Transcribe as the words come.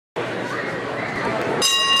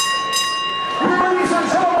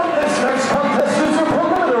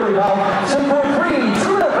bout, set for 3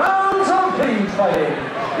 2-minute rounds of cage fighting.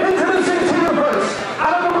 Introducing to you first,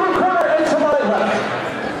 out of the blue corner and to my left.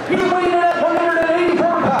 He weighed in at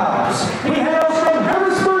 184 pounds. He hails from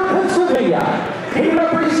Harrisburg, Pennsylvania. He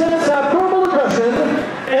represents abnormal aggression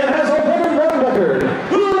and has a 1-1 record.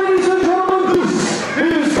 Ladies and gentlemen, this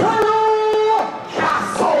is Cassell.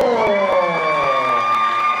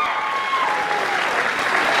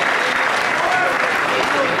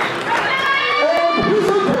 And his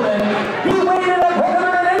opponent, he weighed in at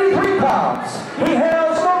 183 pounds. He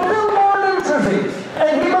hails from Fillmore, New Jersey,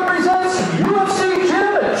 and he represents UFC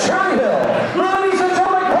Gym at Cherry Hill. Ladies and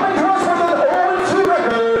gentlemen, coming to us with an 0-2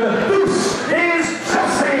 record, this is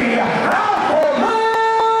Jessie.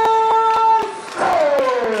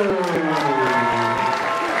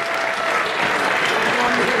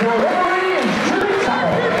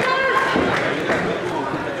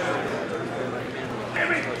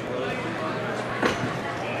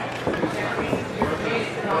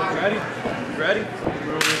 Ready?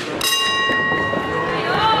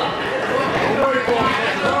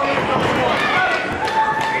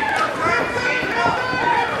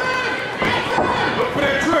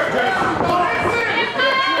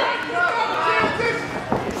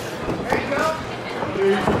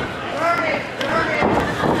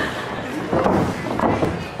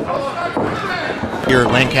 Here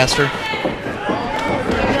at Lancaster.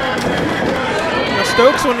 Now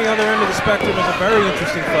Stokes on the other end of the spectrum is a very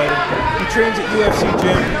interesting fighter. He trains at UFC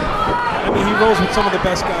Gym. I mean, he rolls with some of the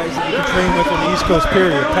best guys that you can train with on the East Coast,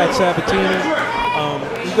 period. Pat Sabatini.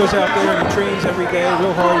 He goes out there and he trains every day,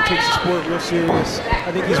 real hard. He takes the sport real serious.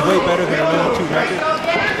 I think he's way better than a 0-2 record.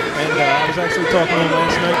 And I was actually talking to him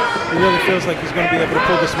last night. He really feels like he's going to be able to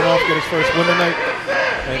pull this one off, get his first win tonight.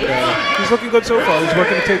 And he's looking good so far. He's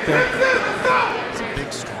working the takedown.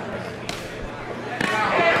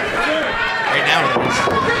 Right now, he's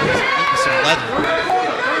eating some leather.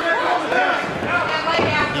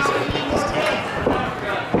 He's going to beat this team.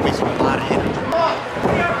 Wasting a lot of energy.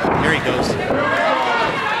 There he goes.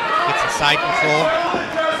 Gets in side control.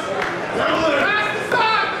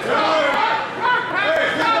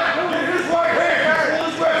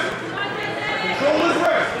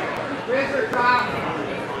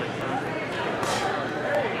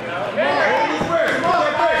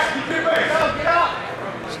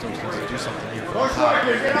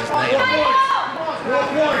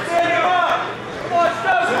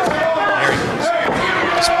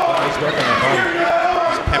 He's working the body.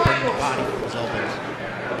 He's peppering the body with his elbows.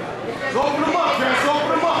 Open him up, Cass.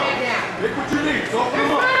 Open him up. Pick what you need. Open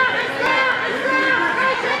him up.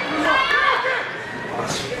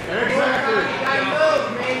 Exactly.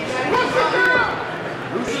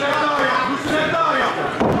 Loosen that thigh up. Loosen that thigh up.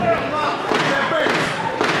 That base.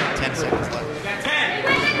 10 seconds left. 10.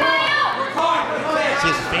 See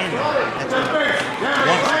his fan now. That's That base.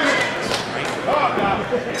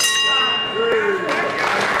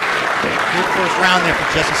 good first round there for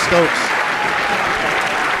Jessie Stokes.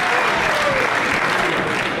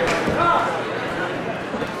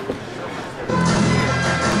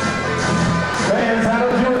 Fans,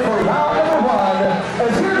 that'll do it for round number 1.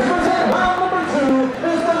 As here to present round number 2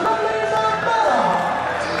 is the lovely Isabella.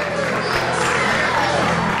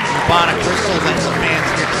 Bonner Crystal and some fans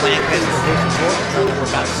here at Lancaster versus York. We're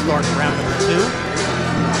about to start round number 2.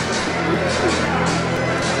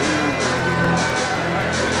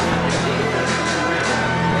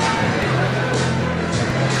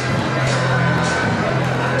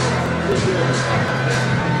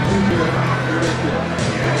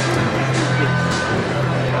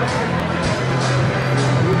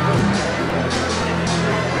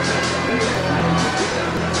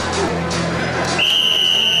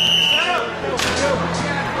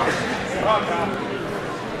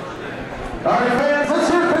 All right, fans, let's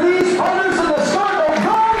hear for these fighters in the start of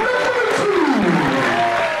round number 2.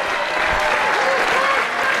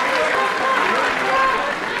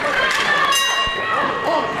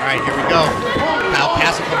 All right, here we go. Kyle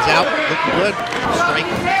Cassell comes out, looking good,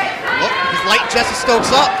 striking. Look, he's lighting Jessie Stokes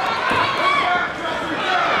up.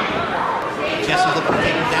 Jessie looking to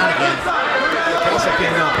take him down again. Cassell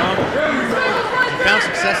came out. He found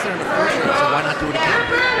success there in the first round, so why not do it again?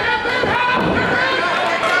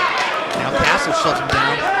 Now Cassell shuts him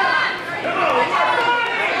down.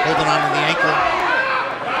 Holding on to the ankle.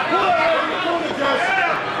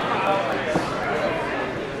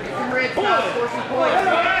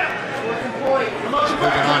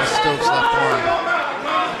 Holding on to Stokes' left arm.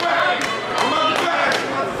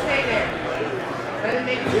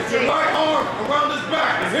 Get your right arm around his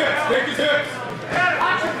back, his hips, take his hips.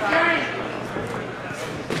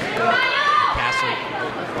 Cassell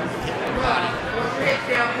hitting the body.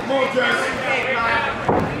 Come on,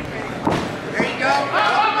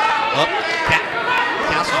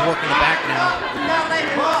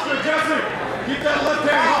 Keep that left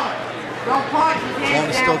hand high. Don't punch. As long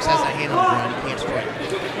as Stokes has that hand on the ground, he can't strike.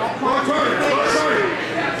 Start turning. Start turning.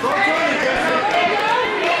 Start turning, Jesse. There you go.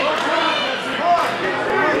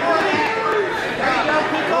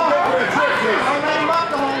 Keep going. Don't let him up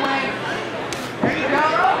the whole way. There you go.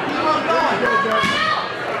 Keep on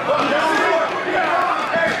going.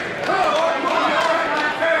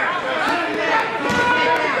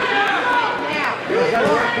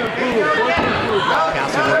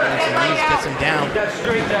 Cassell working his knees, gets him down. That's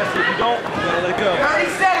straight, Jessie. If you don't, you gotta let it go. 30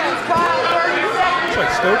 seconds, Kyle. 30 seconds. Looks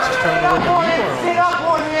like Stokes is trying to work the knee bar Sit on up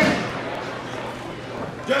on him.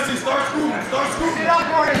 Jesse, start scooting. Start scooting. Sit up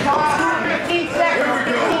on him, Kyle. 15 seconds. Here we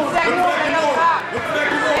go. 15 seconds. Look back and Sit up roll. top. Look back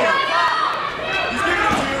and roll. He's giving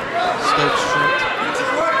it to you. Stokes short. Get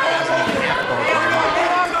your right Has arm him in half guard Sit right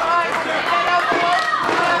now. outside. Sit out the way.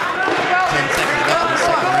 10 seconds left in the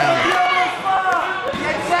second round.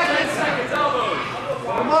 10 seconds.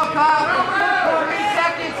 Come on, Kyle. 3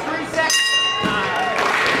 seconds. 3 seconds.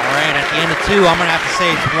 All right, at the end of 2, I'm gonna have to say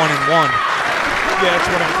it's 1-1. Yeah, that's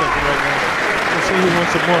what I'm thinking right now. We'll see who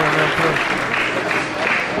wants it more in round 3.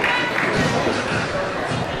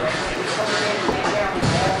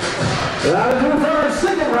 That'll do for our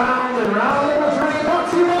second round, and round number 3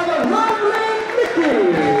 brought to you by the lovely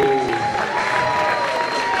Mickey.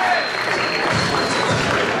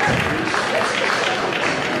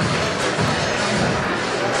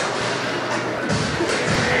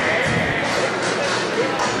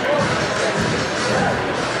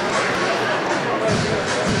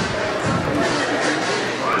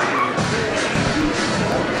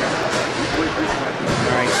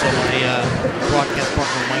 All right, so my broadcast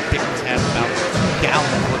partner Mike Dickens has about 2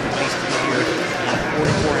 gallons worth of ice cream here in a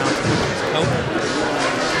 44-ounce Dickens Coke.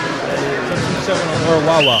 7 or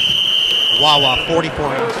Wawa. Wawa,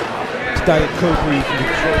 44 ounce. It's Diet Coke where you can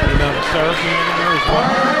control the amount of syrup in there as well.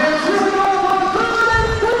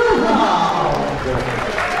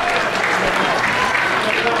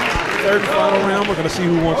 Third and final round, we're going to see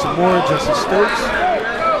who wants it more. Jessie Stokes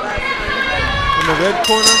in the red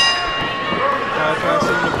corner. Cassell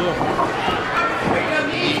in the blue.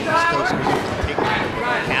 Stokes was able to take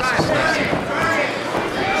Cassell slicing.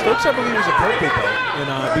 Stokes, I believe, was a purple belt in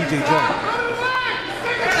BJJ.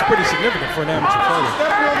 It's pretty significant for an amateur fighter.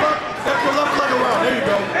 Step your left leg around. There you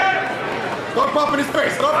go. Start popping his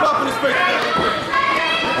face. Start popping his face.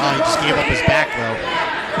 Oh, he just gave up his back, though.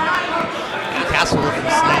 Cassell looking to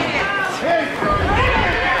slam.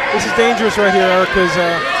 This is dangerous right here, Eric, because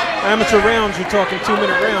amateur rounds, you're talking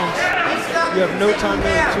 2-minute rounds. You have no time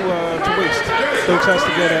to waste. Stokes has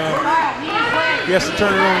to get, he has to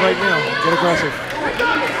turn it on right now. Get aggressive.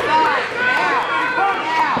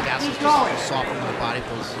 Cassell's just softening the body,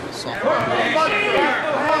 pulls soft.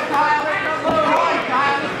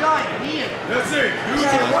 That's it. Use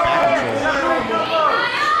Still your has back right control.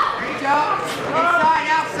 Inside,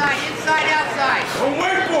 outside, inside, outside. Don't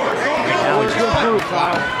wait for it. Don't Right now, he's just Good move,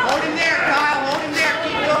 Kyle. Hold him there, Kyle. Hold him there.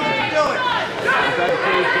 Keep doing what you're doing.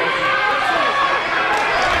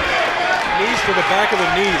 Knees to the back of the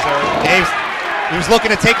knees, Eric. Dave's, he was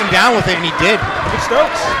looking to take him down with it, and he did. Look at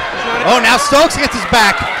Stokes. He's not Oh, now Stokes gets his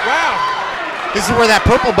back. wow. This is where that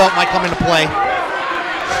purple belt might come into play.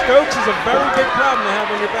 Stokes is a very big problem to have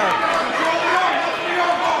on your back.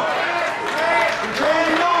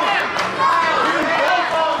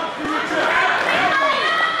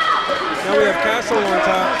 Now we have Cassell on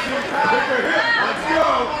top.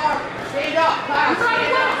 Stand up, Kyle.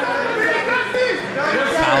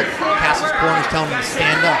 Castle's corner's telling him to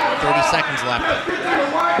stand up. 30 seconds left.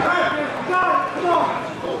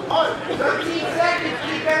 13 seconds.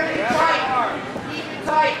 Keep everything tight. Keep it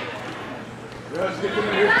tight.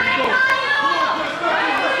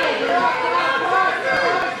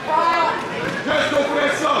 Just go for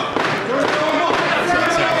that son. Turn it on up.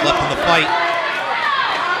 7 seconds left in the fight.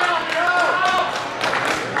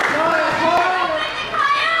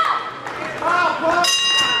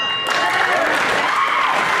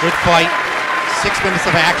 Good fight. 6 minutes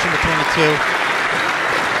of action between the two.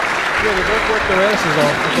 Yeah, they both worked their asses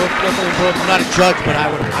off. They both definitely broke. I'm not a judge, but I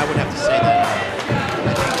would have to say that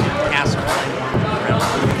I think Cassell probably won round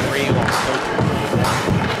 2 and 3 while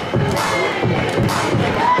Stokes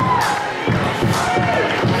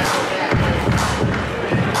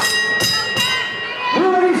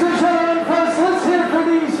Ladies and gentlemen, first, let's hear for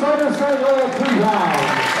these fighters for all 3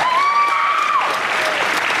 rounds.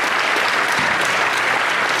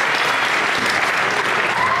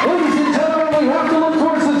 Ladies and gentlemen, we have to look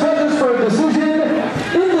towards the judges for a decision.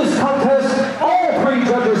 In this contest, all 3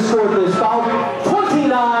 judges scored this fight.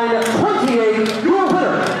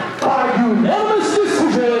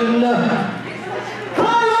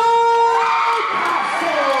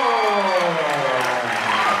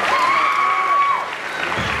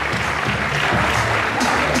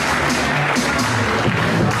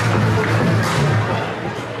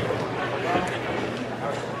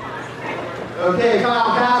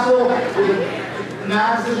 Kyle Cassell with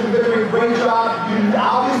a decision victory. Great job. You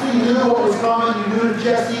obviously knew what was coming. You knew that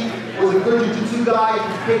Jessie was a good jiu-jitsu guy.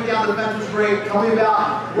 His takedown defense was great. Tell me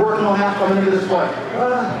about working on that coming into this fight.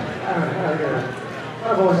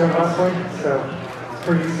 I've always done wrestling, so it's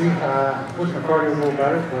pretty easy. Wish my cardio was a little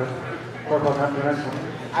better, but work on that for the next one.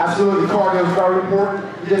 Absolutely, cardio is very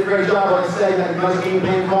important. You did a great job, like I said. You had a nice game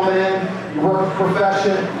plan coming in. You worked with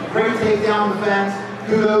perfection. Great takedown defense.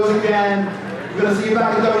 Kudos again. We're going to see you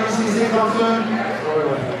back at WCC come soon.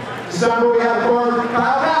 December, we have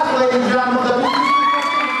Kyle Cassell, ladies and gentlemen.